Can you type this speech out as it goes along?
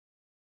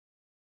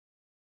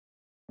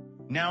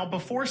Now,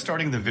 before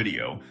starting the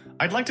video,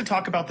 I'd like to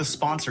talk about the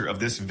sponsor of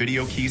this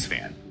video,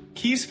 Keysfan.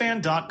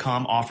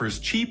 Keysfan.com offers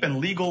cheap and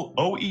legal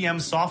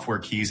OEM software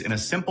keys in a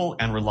simple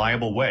and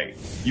reliable way.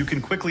 You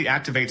can quickly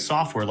activate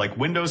software like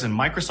Windows and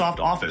Microsoft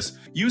Office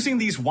using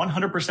these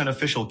 100%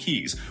 official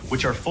keys,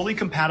 which are fully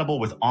compatible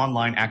with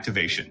online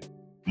activation.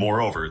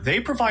 Moreover,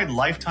 they provide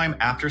lifetime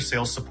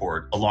after-sales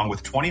support along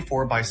with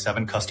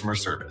 24/7 customer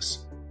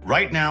service.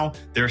 Right now,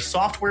 their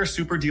software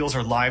super deals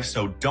are live,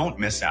 so don't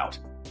miss out.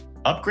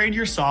 Upgrade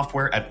your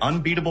software at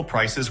unbeatable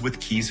prices with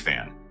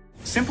Keysfan.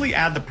 Simply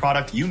add the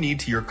product you need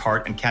to your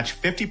cart and catch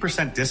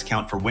 50%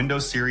 discount for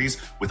Windows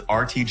Series with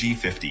RTG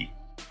 50,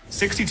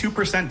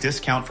 62%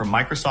 discount for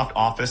Microsoft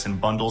Office and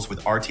bundles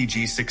with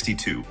RTG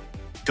 62.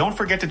 Don't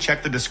forget to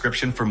check the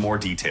description for more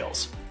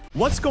details.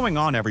 What's going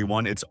on,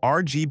 everyone? It's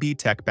RGB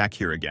Tech back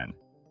here again.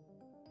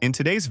 In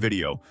today's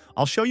video,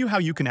 I'll show you how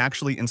you can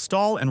actually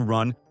install and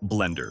run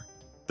Blender,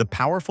 the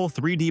powerful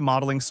 3D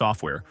modeling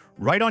software,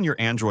 right on your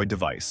Android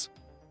device.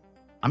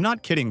 I'm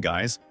not kidding,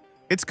 guys.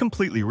 It's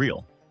completely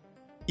real.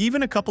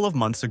 Even a couple of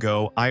months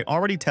ago, I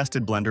already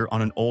tested Blender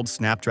on an old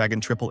Snapdragon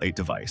 888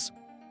 device.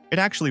 It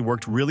actually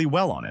worked really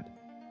well on it.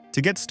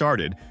 To get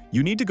started,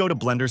 you need to go to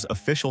Blender's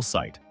official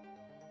site.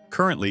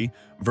 Currently,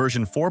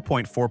 version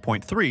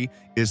 4.4.3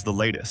 is the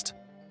latest.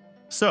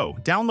 So,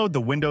 download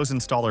the Windows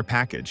installer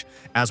package,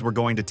 as we're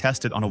going to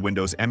test it on a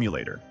Windows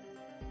emulator.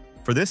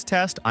 For this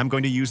test, I'm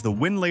going to use the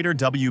Winlator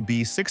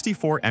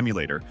WB64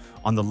 emulator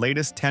on the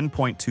latest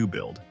 10.2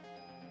 build.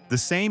 The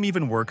same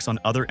even works on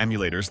other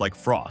emulators like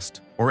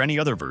Frost or any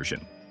other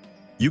version.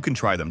 You can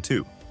try them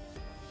too.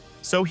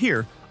 So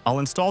here, I'll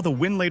install the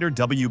Winlator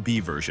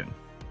WB version.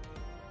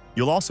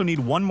 You'll also need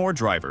one more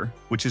driver,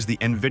 which is the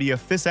NVIDIA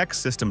PhysX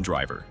system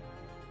driver.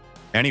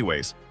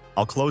 Anyways,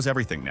 I'll close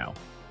everything now.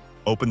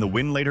 Open the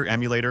Winlator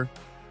emulator,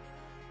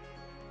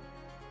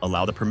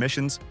 allow the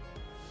permissions,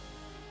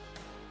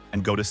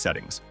 and go to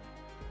Settings.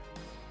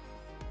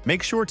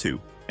 Make sure to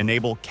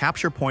enable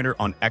Capture Pointer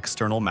on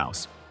external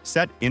mouse.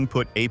 Set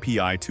Input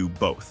API to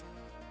both.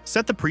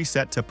 Set the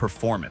preset to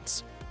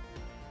Performance.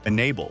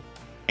 Enable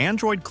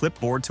Android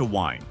Clipboard to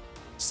Wine.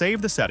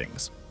 Save the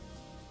settings.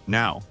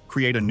 Now,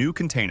 create a new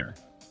container.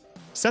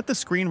 Set the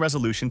screen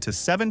resolution to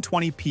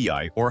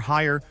 720p or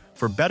higher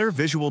for better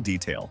visual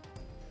detail.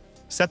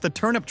 Set the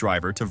turnip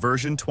driver to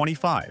version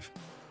 25.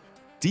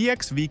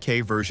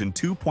 DXVK version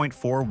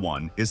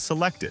 2.41 is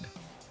selected.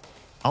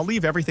 I'll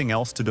leave everything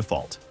else to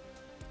default.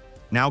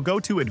 Now go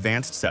to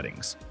Advanced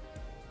Settings.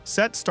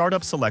 Set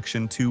Startup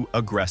Selection to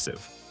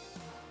Aggressive.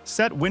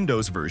 Set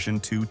Windows version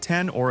to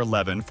 10 or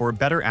 11 for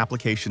better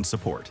application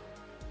support.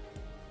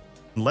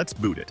 Let's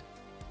boot it.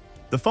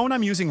 The phone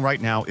I'm using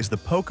right now is the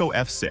Poco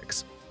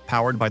F6,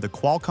 powered by the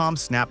Qualcomm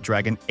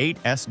Snapdragon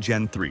 8S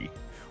Gen 3,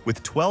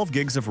 with 12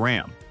 gigs of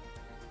RAM.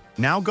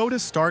 Now go to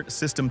Start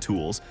System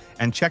Tools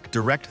and check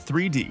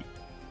Direct3D.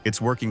 It's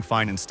working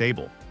fine and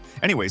stable.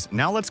 Anyways,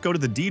 now let's go to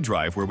the D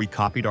drive where we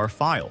copied our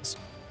files.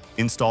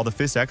 Install the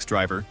PhysX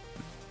driver,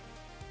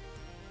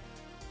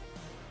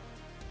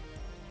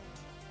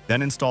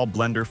 then install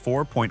Blender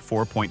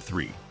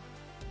 4.4.3.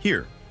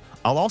 Here,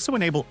 I'll also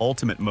enable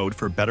Ultimate Mode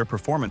for better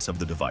performance of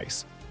the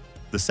device.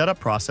 The setup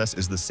process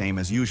is the same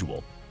as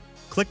usual.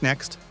 Click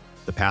Next,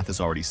 the path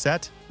is already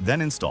set, then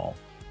install.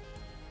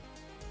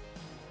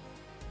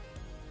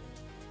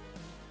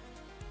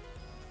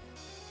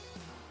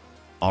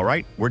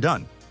 Alright, we're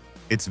done.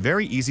 It's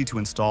very easy to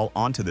install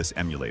onto this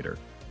emulator.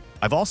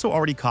 I've also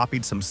already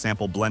copied some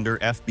sample Blender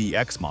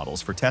FBX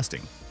models for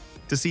testing,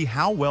 to see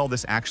how well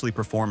this actually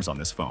performs on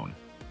this phone.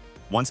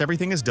 Once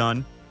everything is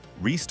done,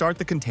 restart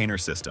the container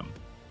system.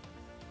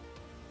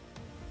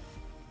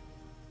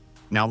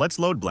 Now let's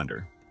load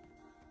Blender.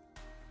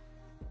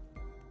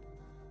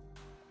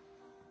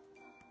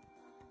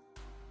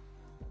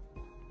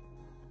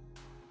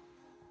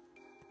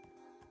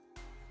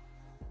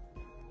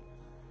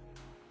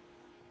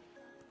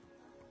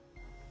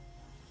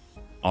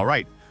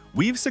 Alright,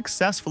 we've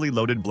successfully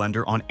loaded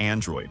Blender on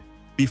Android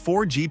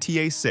before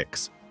GTA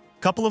 6.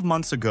 Couple of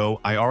months ago,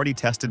 I already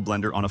tested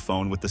Blender on a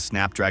phone with the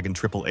Snapdragon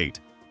 888,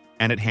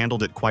 and it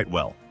handled it quite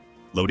well.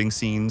 Loading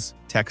scenes,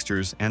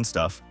 textures, and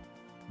stuff.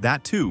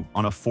 That too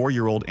on a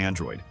 4-year-old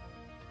Android.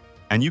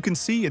 And you can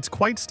see it's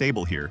quite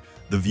stable here,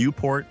 the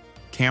viewport,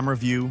 camera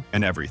view,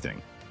 and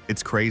everything.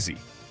 It's crazy.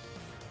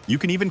 You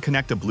can even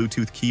connect a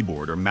Bluetooth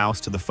keyboard or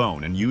mouse to the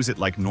phone and use it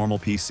like normal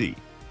PC.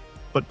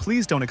 But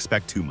please don't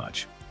expect too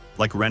much,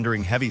 like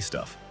rendering heavy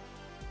stuff.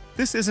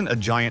 This isn't a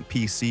giant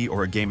PC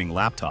or a gaming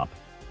laptop.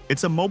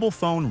 It's a mobile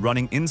phone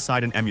running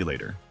inside an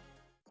emulator.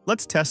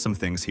 Let's test some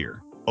things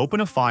here.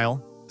 Open a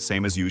file,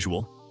 same as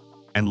usual,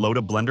 and load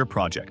a Blender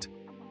project.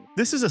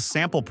 This is a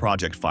sample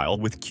project file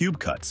with cube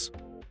cuts.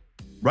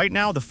 Right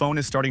now, the phone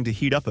is starting to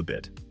heat up a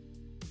bit.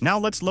 Now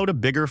let's load a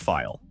bigger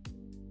file.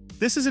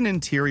 This is an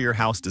interior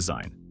house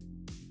design.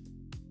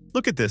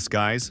 Look at this,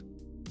 guys.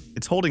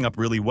 It's holding up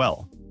really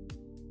well.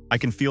 I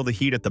can feel the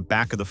heat at the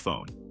back of the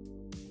phone.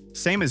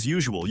 Same as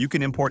usual, you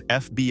can import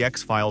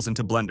FBX files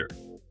into Blender.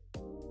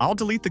 I'll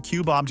delete the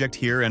cube object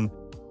here and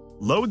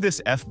load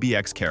this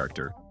FBX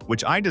character,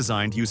 which I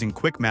designed using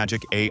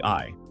QuickMagic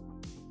AI,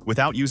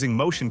 without using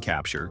motion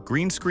capture,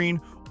 green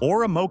screen,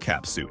 or a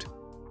mocap suit.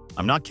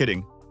 I'm not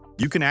kidding.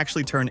 You can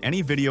actually turn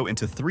any video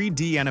into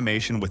 3D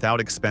animation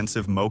without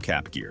expensive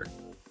mocap gear.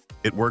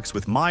 It works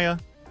with Maya,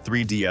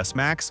 3ds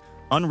Max,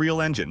 Unreal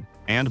Engine,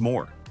 and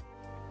more.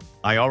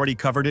 I already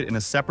covered it in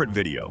a separate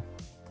video.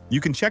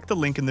 You can check the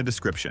link in the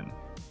description.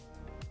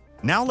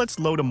 Now let's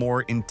load a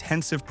more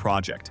intensive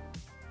project.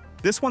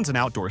 This one's an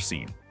outdoor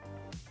scene.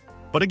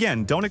 But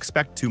again, don't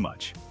expect too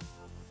much.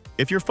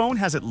 If your phone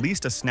has at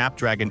least a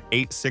Snapdragon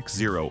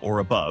 860 or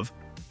above,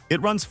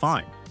 it runs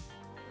fine.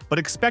 But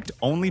expect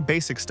only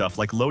basic stuff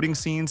like loading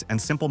scenes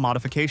and simple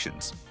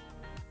modifications.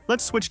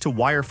 Let's switch to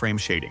wireframe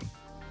shading,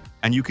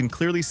 and you can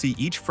clearly see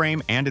each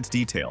frame and its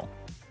detail.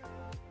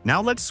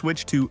 Now let's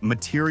switch to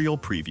material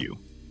preview.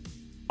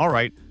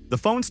 Alright, the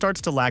phone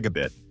starts to lag a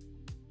bit.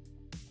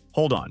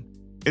 Hold on,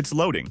 it's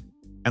loading,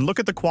 and look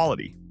at the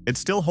quality, it's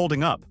still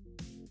holding up.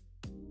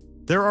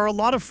 There are a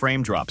lot of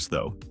frame drops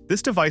though.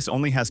 This device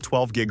only has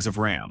 12 gigs of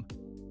RAM.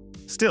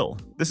 Still,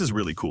 this is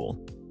really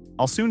cool.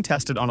 I'll soon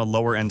test it on a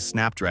lower-end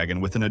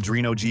Snapdragon with an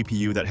Adreno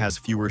GPU that has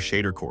fewer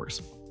shader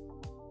cores.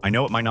 I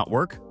know it might not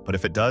work, but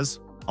if it does,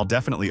 I'll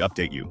definitely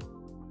update you.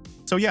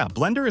 So yeah,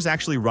 Blender is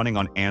actually running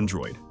on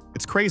Android.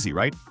 It's crazy,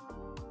 right?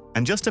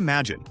 And just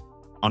imagine,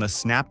 on a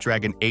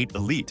Snapdragon 8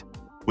 Elite,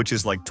 which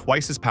is like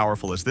twice as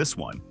powerful as this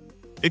one,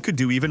 it could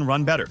do even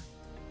run better.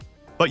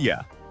 But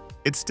yeah,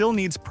 it still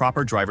needs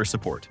proper driver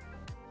support.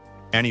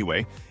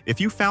 Anyway, if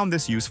you found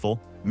this useful,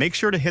 make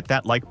sure to hit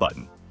that like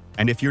button.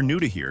 And if you're new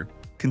to here,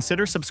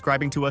 consider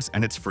subscribing to us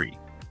and it's free.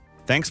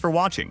 Thanks for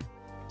watching.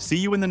 See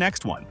you in the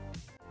next one.